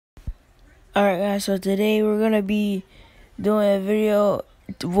Alright guys, so today we're gonna be doing a video.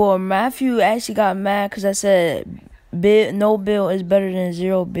 Well, Matthew actually got mad because I said no build is better than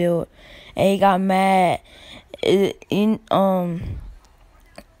zero build, and he got mad.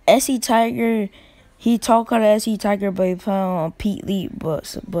 SE Tiger, he talked out of SE Tiger, but he played on Pete Leap,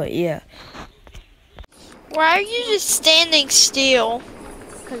 but yeah. Why are you just standing still?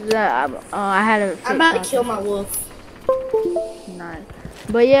 Cause I had a. I'm about to kill my wolf. Nice.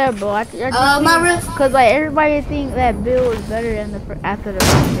 But yeah, bro, I just cause like everybody think that build is better than after the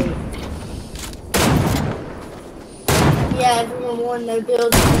update. Yeah, everyone won their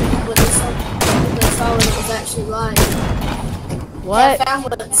build, but they saw what it was actually like. What? Yeah, I found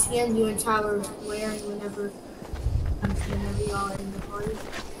what skin you and Tyler were wearing whenever y'all were in the party.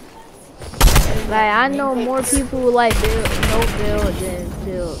 Like I know more people who like no build than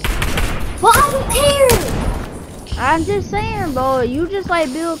build. Well, I don't care. I'm just saying, bro. You just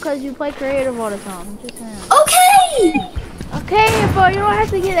like build because you play creative all the time. I'm just saying. Okay. Okay, bro. You don't have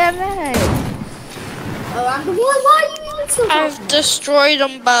to get that mad. Oh, I'm the one. Why are you doing so much? I've destroyed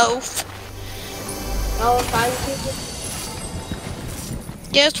them both. Oh, fighting people.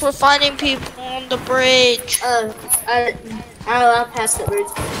 Yes, we're fighting people on the bridge. I'll pass the bridge.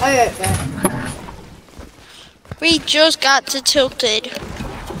 Alright, man. We just got to Tilted.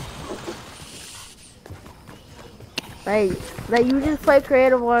 Like you just play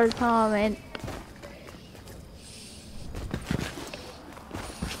creative all the time, and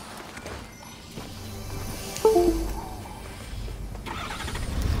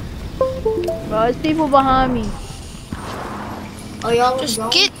bro, there's people behind me. Oh, y'all just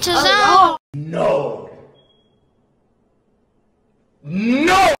going? get to zone. No.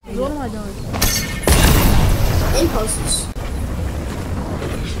 No. What am I doing? Impulses.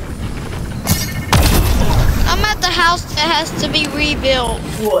 I'm at the house that has to be rebuilt.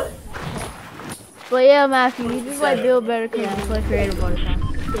 What? But yeah, Matthew, you just like build better because you play creative all the time.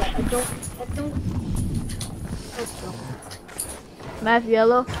 Yeah, I don't. Matthew,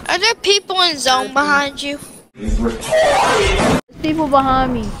 hello? Are there people in zone behind you? There's people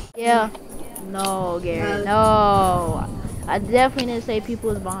behind me. Yeah. No, Gary. No. I definitely didn't say people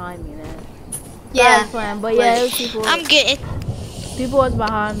was behind me, man. Yeah. But yeah, it was people. I'm getting. People was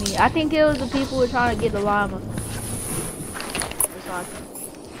behind me. I think it was the people who were trying to get the llama.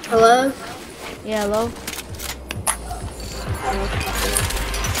 Hello? Yeah, hello?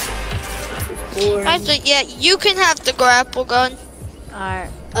 Actually, yeah, you can have the grapple gun. Alright.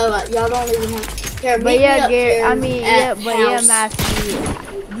 Oh, y'all don't even have. Here, But yeah, Gary, I mean, yeah, but yeah,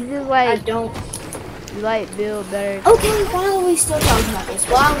 Matthew. You just like, I don't. you like build better. Okay, why are we still talking about this?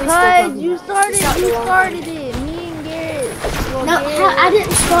 Why are we still Because talking you about this? started it. Me and Garrett. Well, No, Garrett, I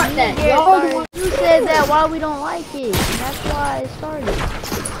didn't start that. Garrett Y'all are the started. You said that why we don't like it. And that's why it started.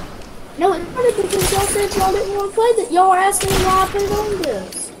 No, it started because y'all said y'all didn't want to play that. Y'all were asking me why I put it on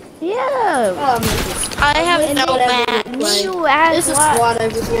this. Yeah. I have no match. Then you asked There's a why. squad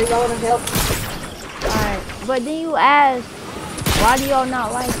over here. Y'all want to help? Alright. But then you asked, why do y'all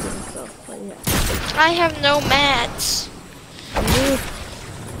not like it and stuff? But yeah. I have no mats.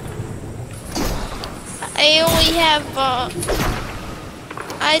 I only have,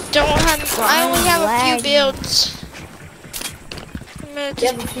 I only have a few builds. You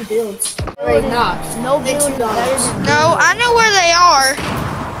have a few builds. Right, No build is better than No, I know where they are.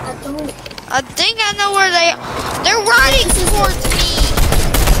 I don't. I think I know where they are. They're riding towards me.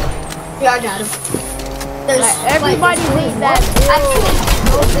 Yeah, I got him. like, everybody thinks that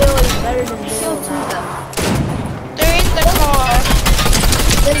no build is better than build now. They're in the car.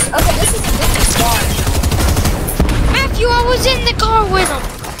 Okay, this is a squad. Matthew, I was in the car with them.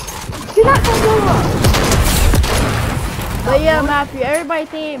 You're not gonna go up. But yeah, Matthew, everybody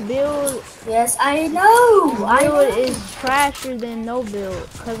think build Yes, I know. build is trasher than no build.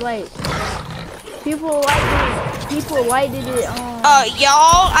 Cause like people liked it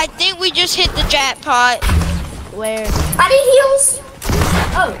Y'all, I think we just hit the jackpot. where I need heals.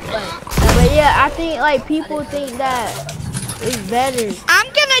 Oh, but yeah, I think like people think that it's better. I'm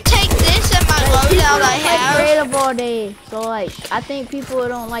gonna take this and my loadout I Like have. creative all day. So like I think people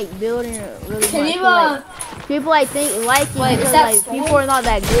don't like building really Can much. you, Like, people like think it Wait, is because that like story? people are not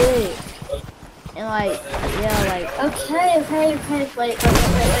that good. And like yeah, like okay. Wait.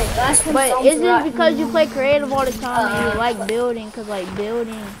 Last one. but it's just because you play creative all the time and you like building, cause like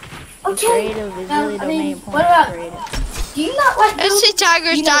building and creative is really the main point what about- of creative. Do you not like Let's see building?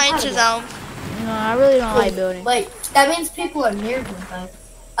 Tiger's You don't dying have to it. zone. No, I really don't like building. Wait, that means people are near him though.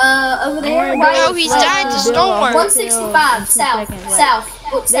 Over there. No, he's died to storm. 165 south. South.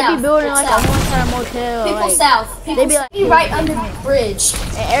 Look They south. be building Look like south. a one-star motel. People Like, south. People they be like- right under the bridge.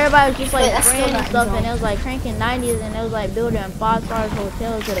 and everybody was just Wait, like that's still spraying and not stuff, zone. and it was like cranking 90s, and it was like building 5-star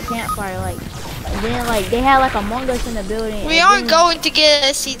hotels with a campfire. Like, and then like they had like Among Us in the building. We and aren't then- going to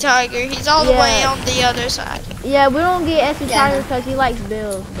get SC Tiger. He's all the way Yeah. on the other side. Yeah, we don't get SC Yeah. Tiger because he likes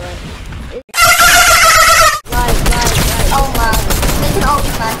bills, but. Oh my. They can all be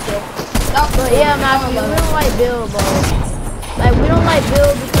my kill. But yeah, Matthew, we don't like Bill, bro. Like, we don't like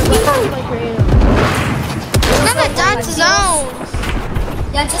Bill because like, he's like creative. We're gonna die to zone.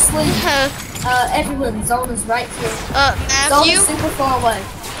 Yeah, just leave. Everyone, zone is right here. Zone Matthew. is super far away.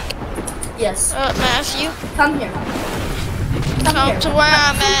 Yes. Matthew. Come here. Come here. to where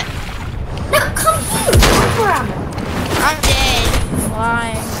I'm at. No, come here. Come where I'm at. I'm dead.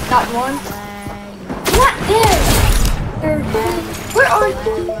 Flying. Got one. Flag. Not there. Where are you?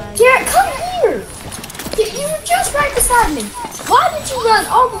 Garrett, come here. You were just right beside me. Why did you run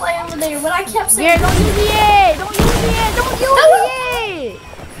all the way over there when I kept saying? Garrett, don't use the A! Don't use the A! Don't use the A!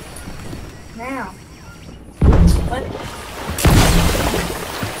 Now. What?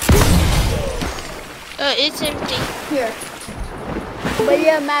 It's empty. Here. But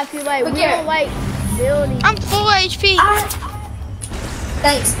yeah, Matthew, like, But we Garrett- don't like building. I'm full HP.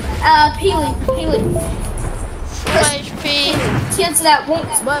 Thanks. Peely. Full HP. Kids that won't.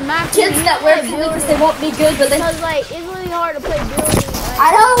 But Matthew, Kids you that don't wear like Peely building because they won't be good, but they. because like it's really hard to play building. Like,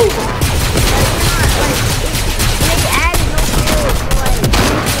 I know. they added no build, so like you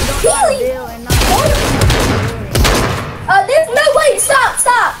don't know how to Really? build and not building. There's no way. Stop.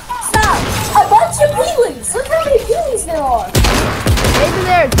 A bunch of Peelies. Look how many Peelies there are. Maybe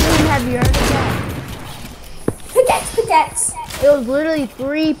there are 2. Have you heard of that? Pickaxe. It was literally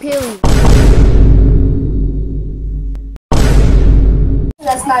 3 pillies.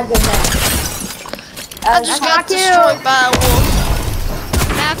 That's not good enough. I just got destroyed by a wolf.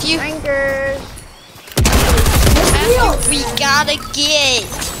 Matthew. Rankers. Matthew, we gotta get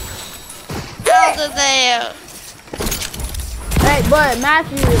out of there. Hey, but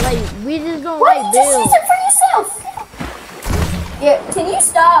Matthew, like we just don't Why like did you just use build. it for yourself? Yeah, can you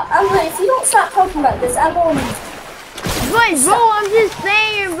stop? If you don't stop talking about this, I'm going to... But bro, I'm just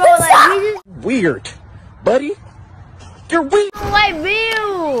saying, bro. Then Like stop. we just Weird. Buddy, you're weird. don't like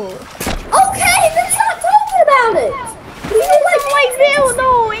build. Okay, then stop talking about it. You don't Like build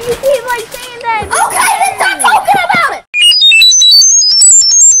though, and you keep like saying that. Okay, then stop talking about it.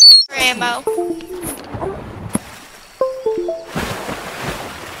 Ammo.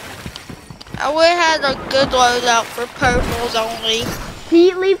 I would have had a good loadout for purples only.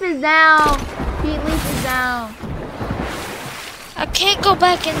 Pete Leaf is down. Pete Leaf is down. I can't go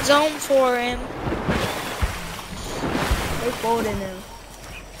back in zone for him. They folded him.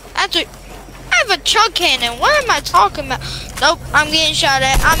 I have a chug cannon. What am I talking about? Nope, I'm getting shot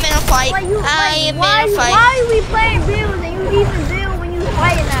at. I'm in a fight. Like, I am why, in a fight. Why are we playing builds and you even build when you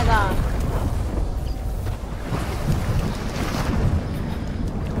fighting that guy?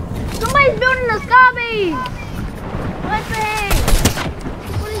 Somebody's building a sky base. What the heck?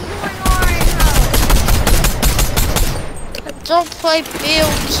 What is going on right now? I don't play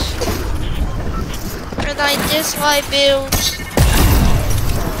builds. And I dislike builds. We don't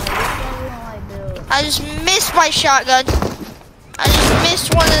like builds. I just missed my shotgun. I just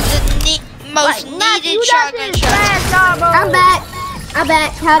missed one of the most Matthew, needed you got shotgun this shots. trash job, bro. I'm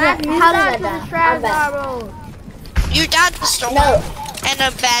back. How did You I got die? this trash I'm back. job, bro. You died the storm No. and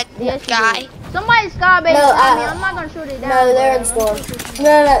a bad Yes, you guy. did. Somebody's sky base. No, I mean, I'm not gonna shoot it down. No, they're in bro. storm.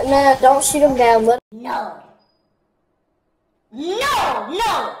 No, don't shoot them down. No.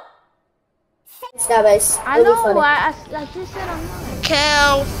 Skybase. I It'll be know. funny. I just said I'm not.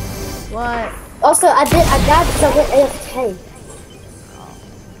 Kel, What? Also, I died because I went AFK.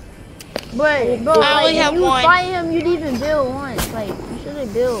 But bro, I only like, have when you one. fight him, you'd even build once. Like you should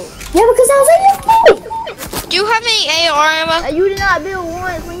have built. Yeah, because I was AFK. do you have any AR ammo? You did not build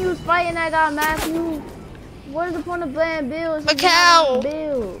once when you was fighting that guy, Matthew. What is the point of playing builds? if you're not gonna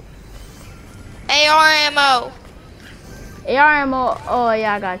build. AR ammo. AR ammo. Oh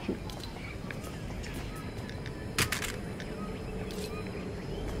yeah, I got you.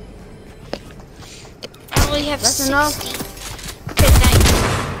 I only have That's 60. enough. Good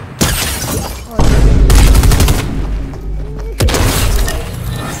night.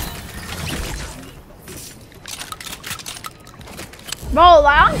 Bro,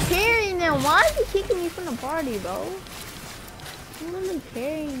 like I'm carrying them. Why is he kicking me from the party, bro? I'm literally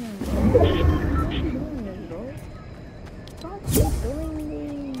carrying them. Bro. Stop doing this, bro. Stop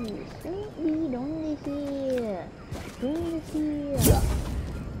doing this. Don't be doing this here. Doing this here.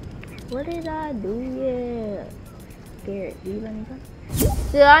 I do? Yeah. Garrett, do you let me come?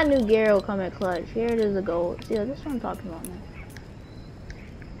 See, I knew Garrett would come at clutch. Garrett is a goal. See, this is what I'm talking about, man.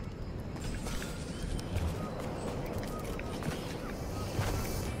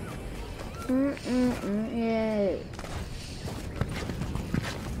 Yeah.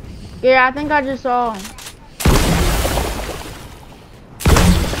 Yeah, I think I just saw him.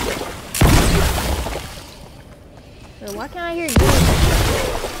 Wait, why can't I hear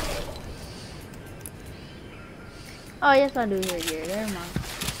Garrett? Oh, yes, I do hear Garrett. Never mind.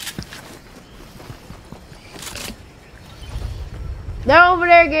 They're over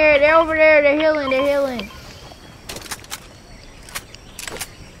there, Garrett. They're over there. They're healing. They're healing.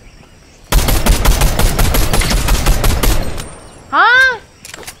 Huh?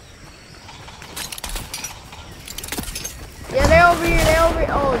 Yeah, they're over here. They're over here.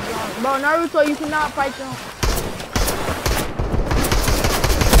 Oh, John. Bro, Naruto, you cannot fight them.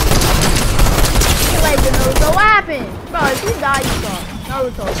 Like Naruto, what happened? Bro, if you die, you suck.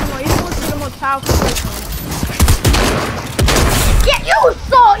 Naruto, come on, you're supposed to be the most powerful person. Yeah, you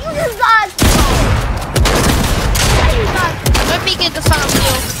suck! You just got suck! Yeah, you got suck. Let me get the final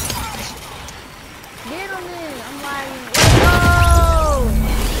kill. Get him in. I'm like, let's go!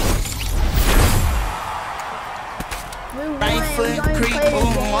 Right foot creep,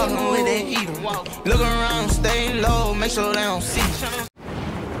 boom, walking with that heater. Look around, stay low, make sure they don't see.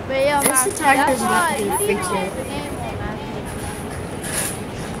 But yeah, This attack that's doesn't why have to you fix don't it. have the game mode, man.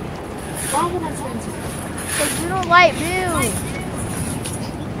 Why would I change it? Cause you don't like Bill.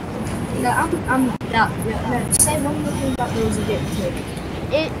 No, I'm not. No, say one more thing about those again.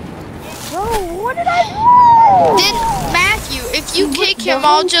 Bro, what did I do? Then, Matthew, if you kick him,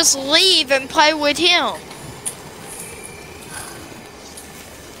 I'll just leave and play with him.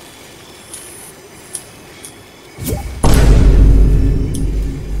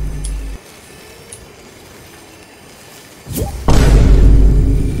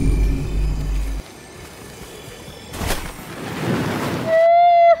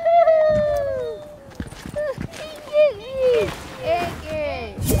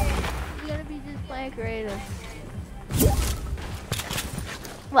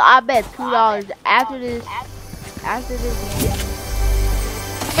 Well, I bet $2 after this game.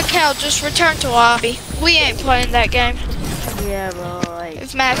 Mikhail, just return to lobby. We ain't playing that game. Yeah, bro. Like,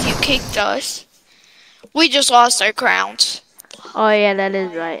 If Matthew kicked us, we just lost our crowns. oh yeah, that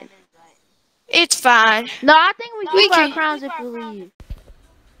is right. It's fine. No, I think we keep our can- crowns if we leave.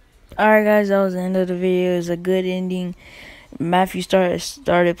 Alright guys, that was the end of the video. It was a good ending. Matthew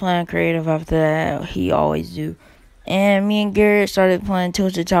started playing creative after that. He always do. And me and Garrett started playing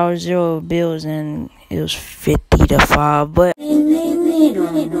Tilted Tower 0 builds, and it was 50-5. But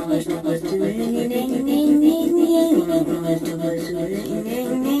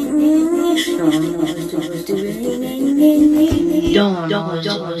Don't